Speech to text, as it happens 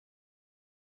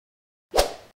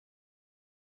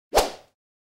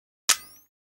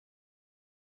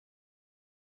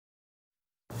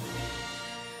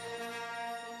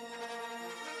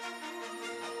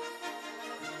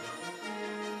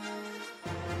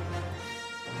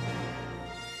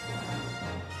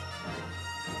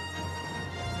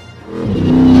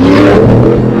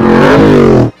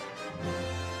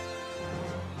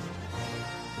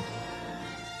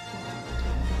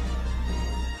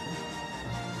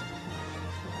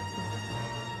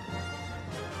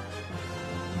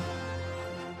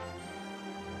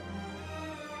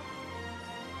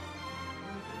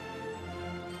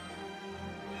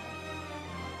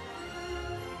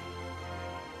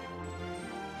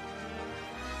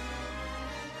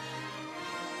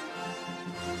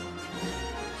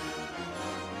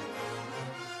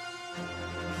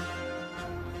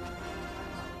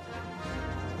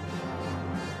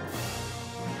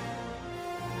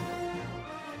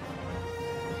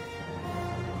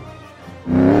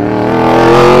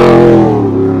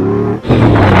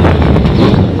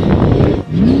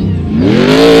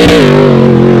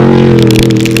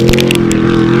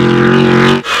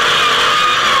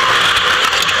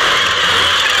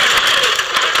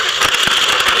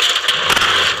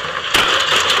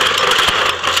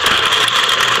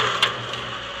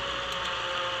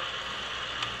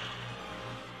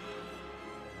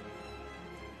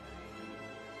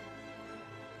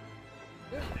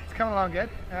It's coming along good.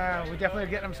 We definitely are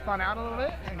getting them spun out a little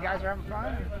bit, and guys are having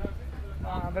fun.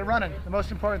 They're running. The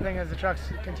most important thing is the trucks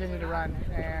continue to run,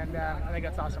 and I think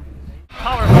that's awesome.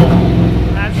 Powerful.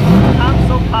 That's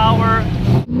console power.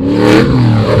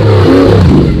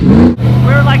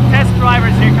 We're like test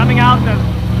drivers here, coming out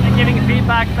and giving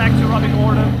feedback back to Robby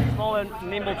Gordon. Small and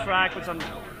nimble track with some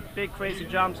big crazy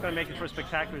jumps, going to make it for a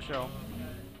spectacular show.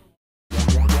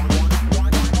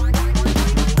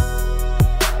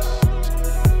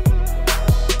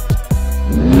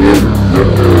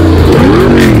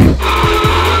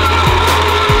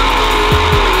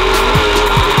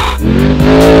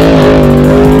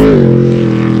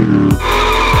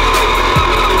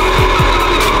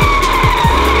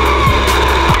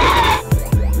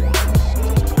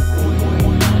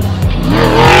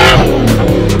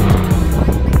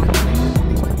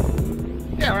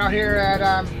 Here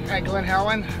at Glen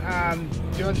Helen,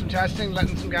 doing some testing,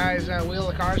 letting some guys wheel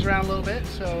the cars around a little bit.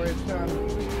 So it's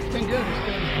been good. It's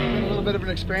been a little bit of an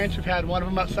experience. We've had one of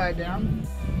them upside down.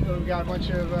 So we've got a bunch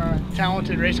of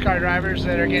talented race car drivers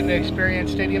that are getting to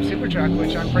experience Stadium Super Truck,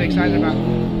 which I'm pretty excited about.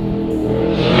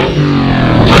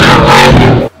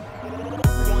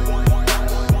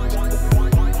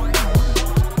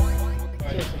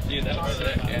 Dude, that was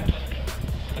sick, yeah.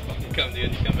 Come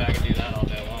back and do that all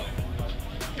day long.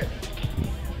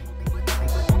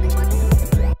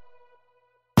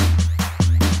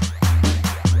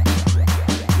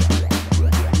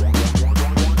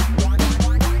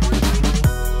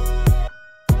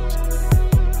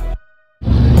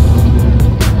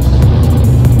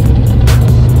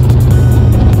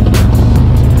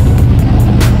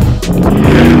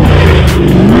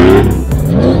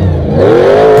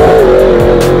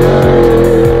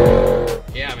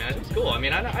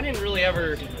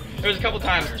 There was a couple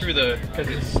times through because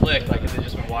it's slick, like it had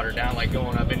just been watered down, like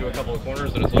going up into a couple of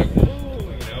corners, and it's like, whoa,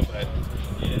 you know, but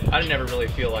I didn't ever really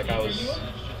feel like I was,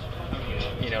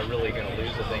 you know, really going to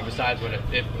lose the thing, besides when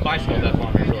it bicycled up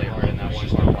on me really hard in that one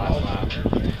car last lap.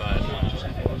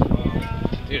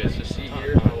 But, dude, it's just see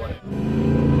here.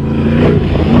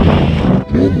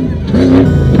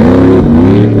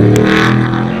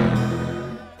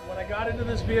 When I got into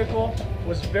this vehicle,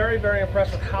 was very, very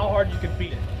impressed with how hard you could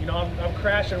beat it. You know, I'm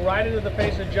crashing right into the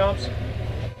face of jumps.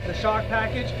 The shock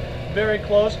package, very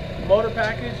close. Motor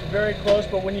package, very close.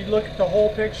 But when you look at the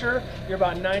whole picture, you're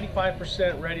about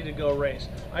 95% ready to go race.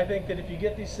 I think that if you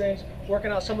get these things,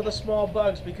 working out some of the small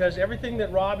bugs, because everything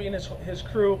that Robby and his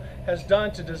crew has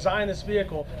done to design this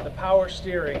vehicle, the power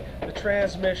steering, the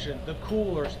transmission, the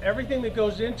coolers, everything that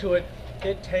goes into it,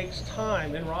 it takes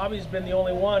time, and Robby's been the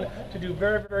only one to do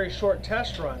very, very short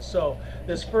test runs. So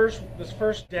this first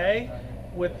day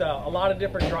with a lot of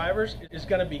different drivers is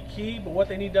going to be key. But what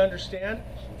they need to understand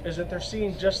is that they're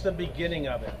seeing just the beginning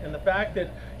of it, and the fact that,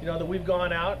 you know, that we've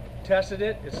gone out, tested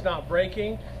it, it's not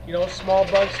breaking. You know, small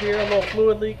bugs here, a little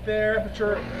fluid leak there,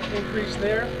 temperature increase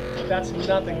there. That's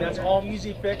nothing. That's all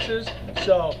easy fixes.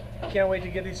 So can't wait to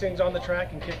get these things on the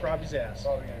track and kick Robby's ass.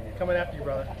 Coming after you,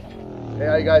 brother. Hey,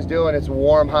 how you guys doing? It's a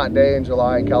warm, hot day in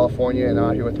July in California, and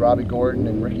I'm here with Robby Gordon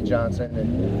and Ricky Johnson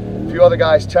and a few other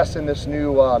guys testing this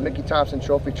new Mickey Thompson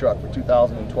trophy truck for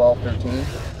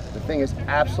 2012-13. The thing is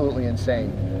absolutely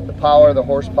insane. The power, the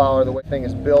horsepower, the way the thing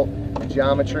is built, the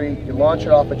geometry. You launch it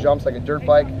off of jumps like a dirt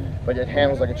bike, but it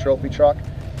handles like a trophy truck.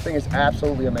 The thing is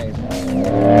absolutely amazing.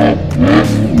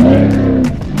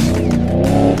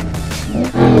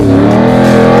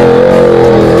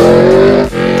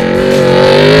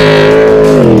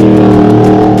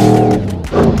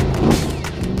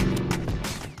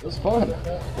 It was fun.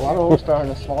 A lot of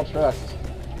small truck.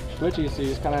 Twitchy, so you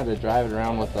just kind of had to drive it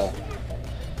around with the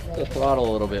throttle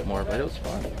a little bit more, but it was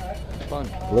fun. It was fun.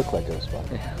 It looked like it was fun.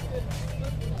 Yeah.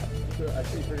 I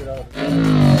see, figured out.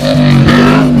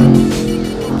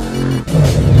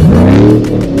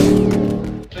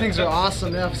 Things are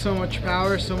awesome. They have so much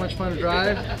power, so much fun to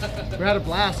drive. We had a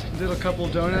blast. We did a couple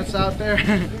of donuts out there,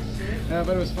 but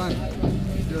it was fun.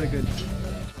 Really good.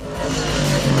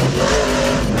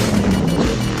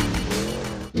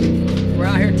 We're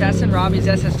out here testing Robby's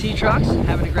SST trucks,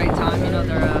 having a great time. You know,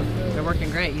 they're working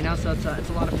great. You know, so it's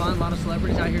a lot of fun. A lot of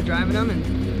celebrities out here driving them,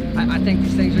 and I think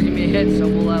these things are gonna be a hit. So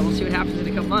we'll see what happens in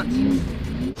a couple months.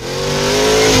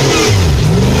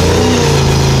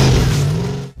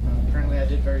 Apparently, I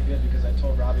did very good because I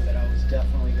told Robby that I was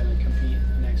definitely going to compete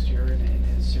next year in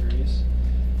his series,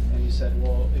 and he said,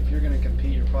 "Well, if you're going to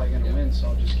compete, you're probably going to win. So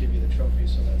I'll just give you the trophy."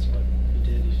 So that's what he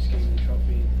did. He just gave me the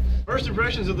trophy. First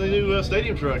impressions of the new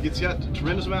stadium truck. It's got a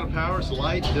tremendous amount of power. It's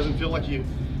light. It doesn't feel like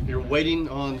you're waiting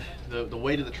on the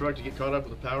weight of the truck to get caught up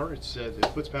with the power. It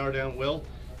puts power down well.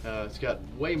 It's got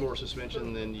way more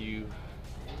suspension than you've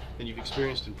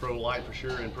experienced in Pro Light for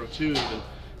sure, and Pro 2 even.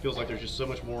 Feels like there's just so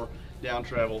much more down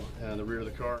travel in the rear of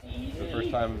the car. The first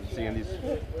time seeing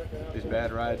these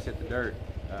bad rides hit the dirt,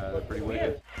 they're pretty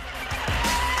wicked.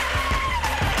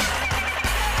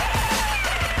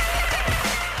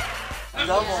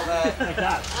 Double that. Like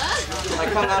that.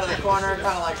 Like come out of the corner,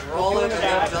 kind of like roll it, and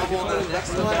then double the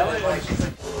next one.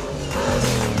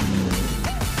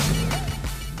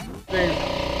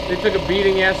 They took a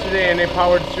beating yesterday and they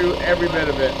powered through every bit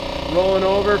of it. Rolling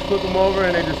over, flip them over,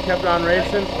 and they just kept on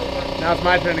racing. Now it's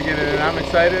my turn to get in it. I'm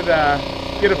excited to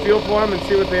get a feel for them and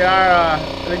see what they are. I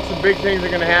think some big things are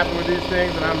going to happen with these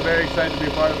things, and I'm very excited to be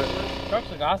a part of it. Trucks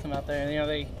look awesome out there. You know,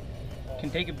 they can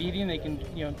take a beating. They can,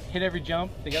 you know, hit every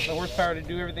jump. They got the horsepower to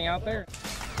do everything out there.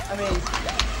 I mean,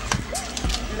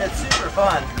 it's super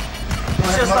fun.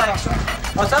 It's just like,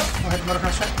 what's up?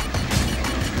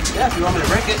 Yeah, if you want me to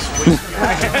break it, sweet.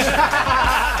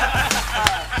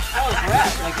 That was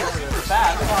rad. Like, it's super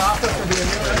fast.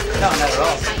 No, not at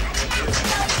all.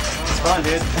 It's fun,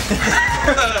 dude.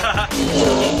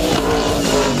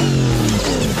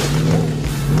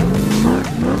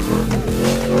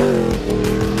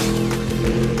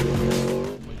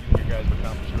 You guys have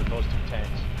accomplished with those two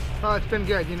tanks. Oh, it's been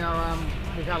good. You know,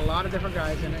 we've got a lot of different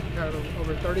guys in it. We've got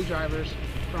over 30 drivers,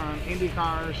 from Indy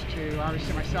cars to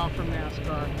obviously myself from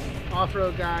NASCAR,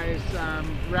 off-road guys,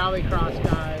 rallycross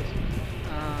guys,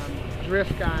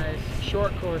 drift guys,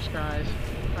 short course guys,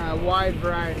 wide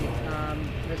variety,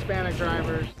 Hispanic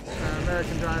drivers,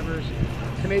 American drivers,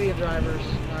 Canadian drivers.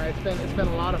 It's been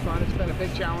a lot of fun. It's been a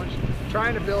big challenge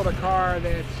trying to build a car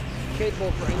that's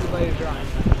capable for anybody to drive.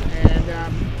 And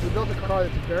we built a car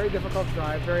that's very difficult to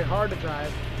drive, very hard to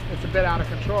drive. It's a bit out of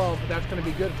control, but that's going to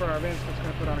be good for our events. It's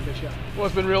going to put on a good show. Well,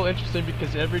 it's been real interesting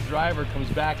because every driver comes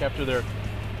back after their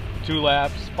 2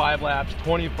 laps, 5 laps,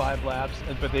 25 laps,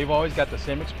 but they've always got the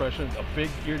same expression, a big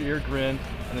ear-to-ear grin,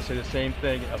 and they say the same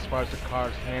thing as far as the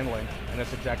car's handling, and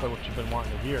that's exactly what you've been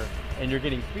wanting to hear. And you're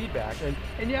getting feedback,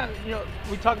 and yeah, you know,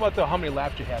 we talk about how many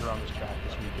laps you had around this track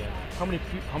this weekend,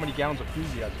 how many gallons of fuel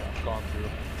you guys have gone through.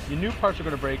 You knew parts were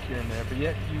going to break here and there, but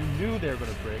yet you knew they were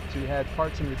going to break, so you had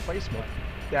parts in replacement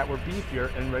that were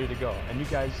beefier and ready to go. And your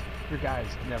guys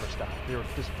never stopped. They were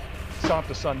just sun up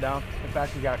to sundown. In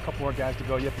fact, we got a couple more guys to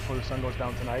go yet before the sun goes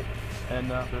down tonight,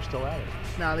 and they're still at it.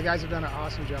 No, the guys have done an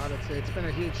awesome job. It's been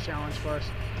a huge challenge for us.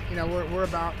 You know, we're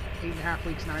about 8.5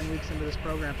 weeks, 9 weeks into this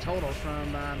program total,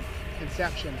 from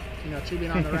inception, you know, to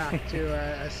being on the rack, to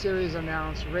a series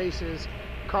announced, races,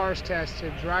 cars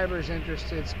tested, drivers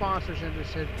interested, sponsors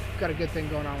interested. We've got a good thing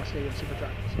going on with Stadium Super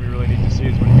Truck. So we really need to see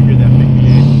is when you hear that big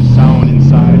sound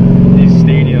inside these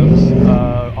stadiums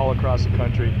all across the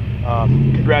country.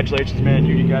 Congratulations, man.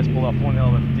 You guys pulled off one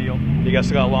hell of a deal. You guys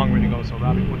still got a long way to go, so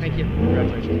Robby, thank you.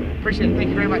 Congratulations, man. Appreciate it. Thank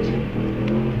you very much.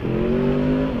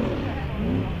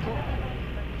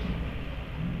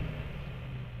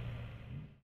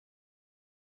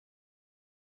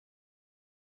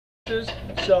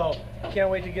 So, can't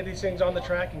wait to get these things on the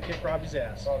track and kick Robby's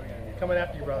ass. Coming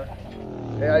after you, brother.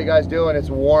 Hey, how you guys doing? It's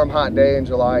a warm, hot day in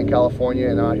July in California,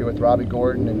 and out here with Robby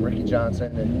Gordon and Ricky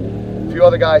Johnson and a few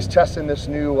other guys testing this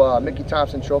new Mickey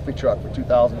Thompson trophy truck for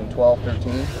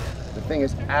 2012-13. The thing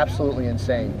is absolutely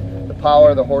insane. The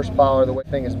power, the horsepower, the way the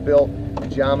thing is built, the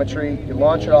geometry. You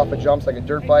launch it off of jumps like a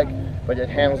dirt bike, but it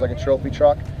handles like a trophy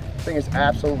truck. The thing is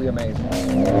absolutely amazing.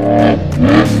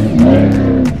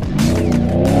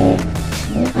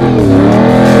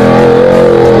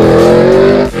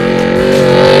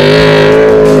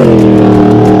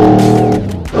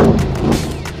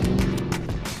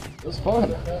 It was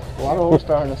fun. A lot of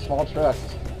horsepower. power in a small truck.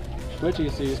 Twitchy,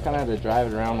 so you just kind of had to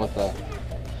drive it around with the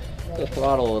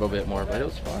throttle a little bit more, but it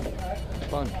was fun. It was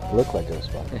fun. It looked like it was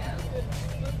fun. Yeah.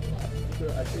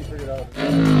 I see, figured out.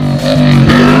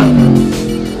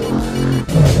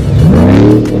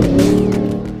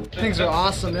 Things are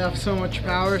awesome. They have so much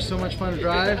power, so much fun to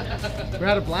drive. We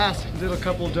had a blast. Did a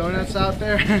couple of donuts out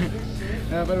there,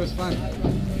 but it was fun.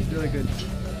 Really good.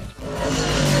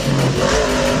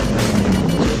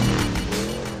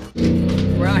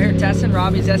 We're out here testing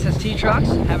Robby's SST trucks,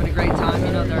 having a great time.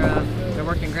 You know, they're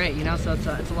working great. You know, so it's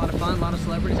a lot of fun. A lot of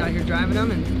celebrities out here driving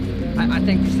them, and I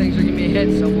think these things are gonna be a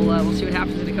hit. So we'll see what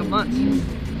happens in a couple months.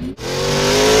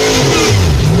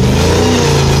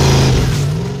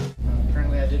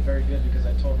 Apparently, I did very good because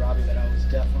I told Robby that I was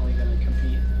definitely going to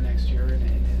compete next year in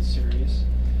his series,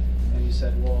 and he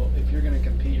said, "Well, if you're going to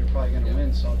compete, you're probably going to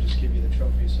win. So I'll just give you the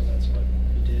trophy." So that's what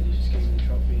he did. He just gave me the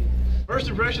trophy. First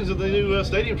impressions of the new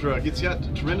stadium truck. It's got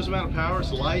a tremendous amount of power.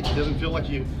 It's light. It doesn't feel like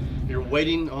you're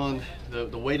waiting on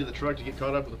the weight of the truck to get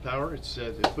caught up with the power.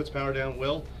 It puts power down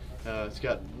well. It's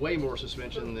got way more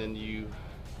suspension than you've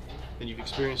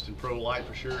experienced in Pro Light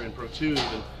for sure, and Pro 2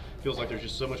 even feels like there's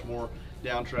just so much more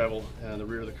down travel in the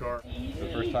rear of the car.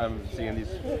 The first time seeing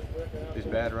these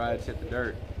bad rides hit the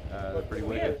dirt, they're pretty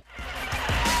wicked.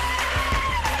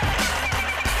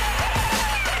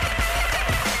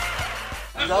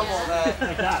 Double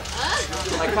that.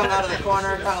 Like coming out of the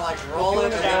corner, kind of like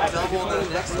rolling, and then double the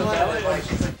next one.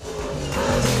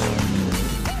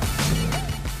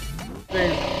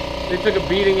 They took a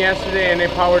beating yesterday and they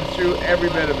powered through every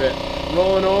bit of it.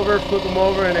 Rolling over, flip them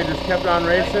over, and they just kept on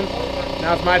racing.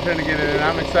 Now it's my turn to get in it.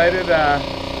 I'm excited to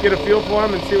get a feel for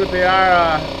them and see what they are.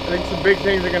 I think some big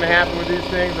things are going to happen with these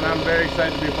things, and I'm very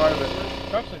excited to be a part of it.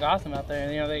 Trucks look awesome out there.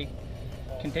 You know, they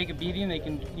can take a beating. They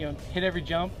can, you know, hit every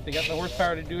jump. They got the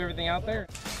horsepower to do everything out there.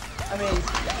 I mean,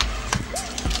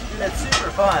 it's super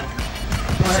fun.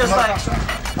 It's just like,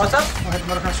 what's up? Want to hit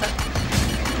the motocross track?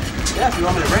 Yeah, if you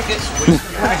want me to break it.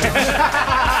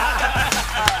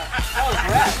 That was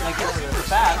rad. Like, it's super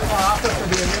fast.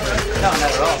 No, not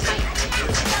at all.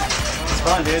 It's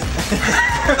fun, dude.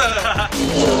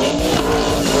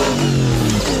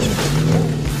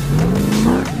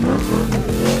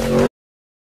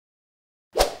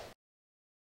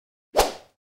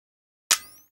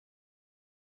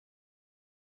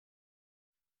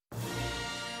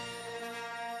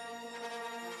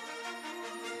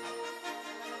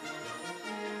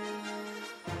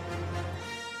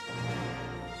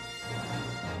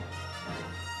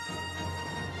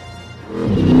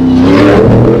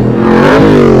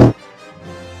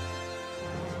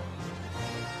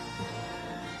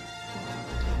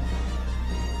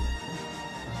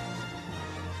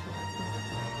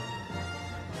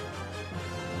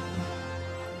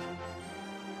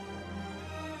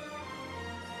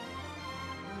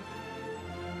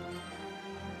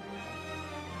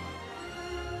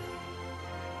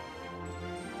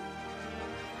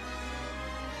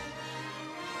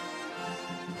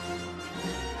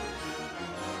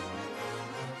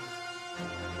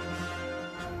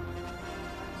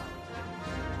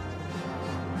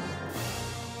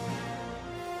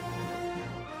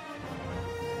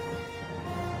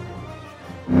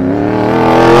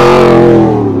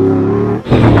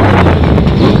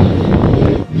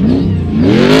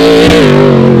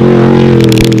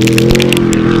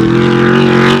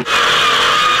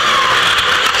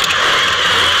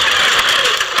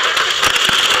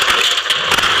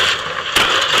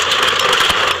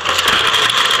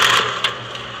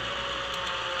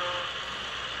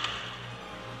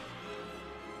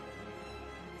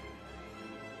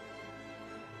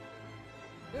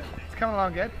 It's coming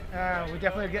along good. We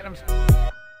definitely are getting them.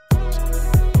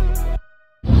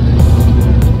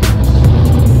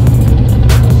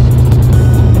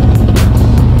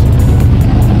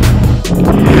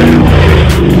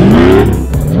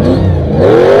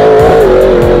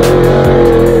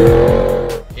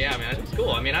 Yeah, man, it's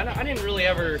cool. I mean, I didn't really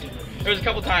ever. There was a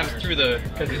couple times through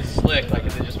because it's slick, like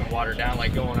it just went watered down,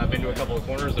 like going up into a couple of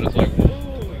corners, and it's like,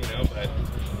 whoa, you know. But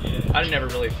I didn't ever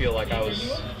really feel like I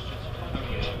was,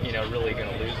 you know, really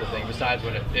gonna lose the thing. Besides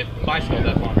when it bicycled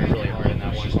up on me really hard in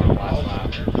that one corner last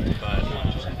lap. But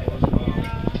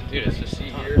dude, it's just see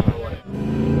here.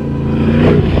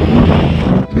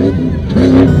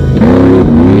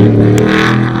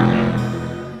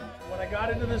 When I got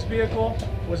into this vehicle,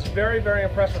 was very, very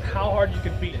impressed with how hard you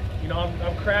could beat it. You know,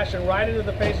 I'm crashing right into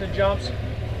the face of jumps.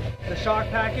 The shock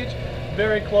package,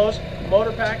 very close.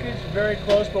 Motor package, very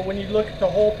close, but when you look at the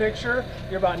whole picture,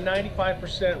 you're about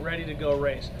 95% ready to go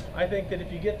race. I think that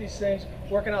if you get these things,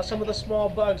 working out some of the small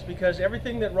bugs, because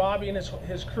everything that Robby and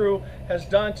his crew has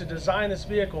done to design this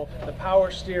vehicle, the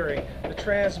power steering, the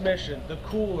transmission, the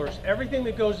coolers, everything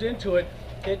that goes into it,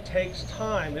 it takes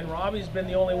time, and Robby's been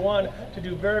the only one to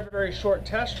do very, very short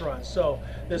test runs. So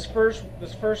this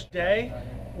first day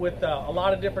with a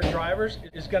lot of different drivers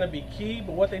is going to be key,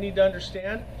 but what they need to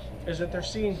understand is that they're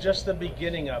seeing just the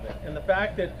beginning of it. And the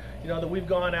fact that, you know, that we've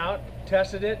gone out,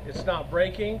 tested it, it's not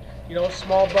breaking, you know,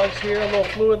 small bugs here, a little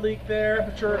fluid leak there,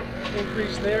 temperature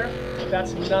increase there,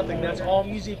 that's nothing. That's all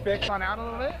easy fix. On out a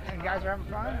little bit, and guys are having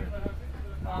fun.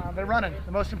 They're running.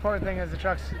 The most important thing is the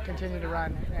trucks continue to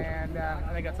run, and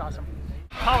I think that's awesome.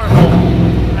 Powerful.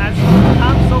 That's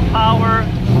tons of power.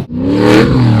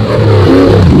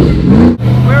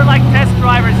 We're like test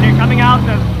drivers here, coming out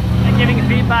and giving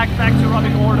feedback back to Robby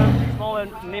Gordon. Small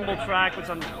and nimble track with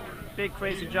some big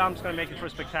crazy jumps, going to make it for a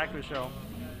spectacular show.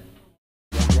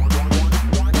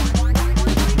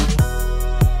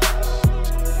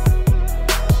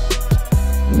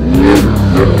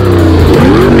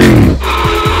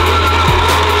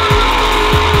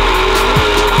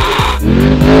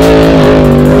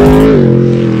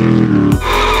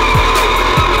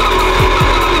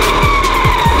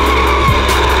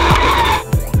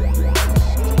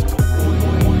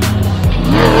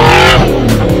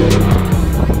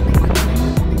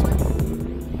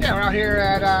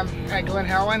 At Glen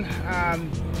Helen,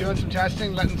 doing some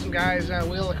testing, letting some guys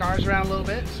wheel the cars around a little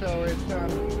bit, so it's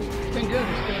been good.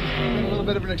 It's been a little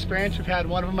bit of an experience. We've had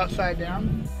one of them upside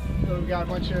down, so we've got a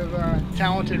bunch of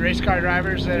talented race car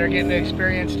drivers that are getting to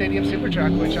experience Stadium Super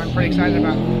Truck, which I'm pretty excited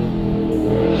about.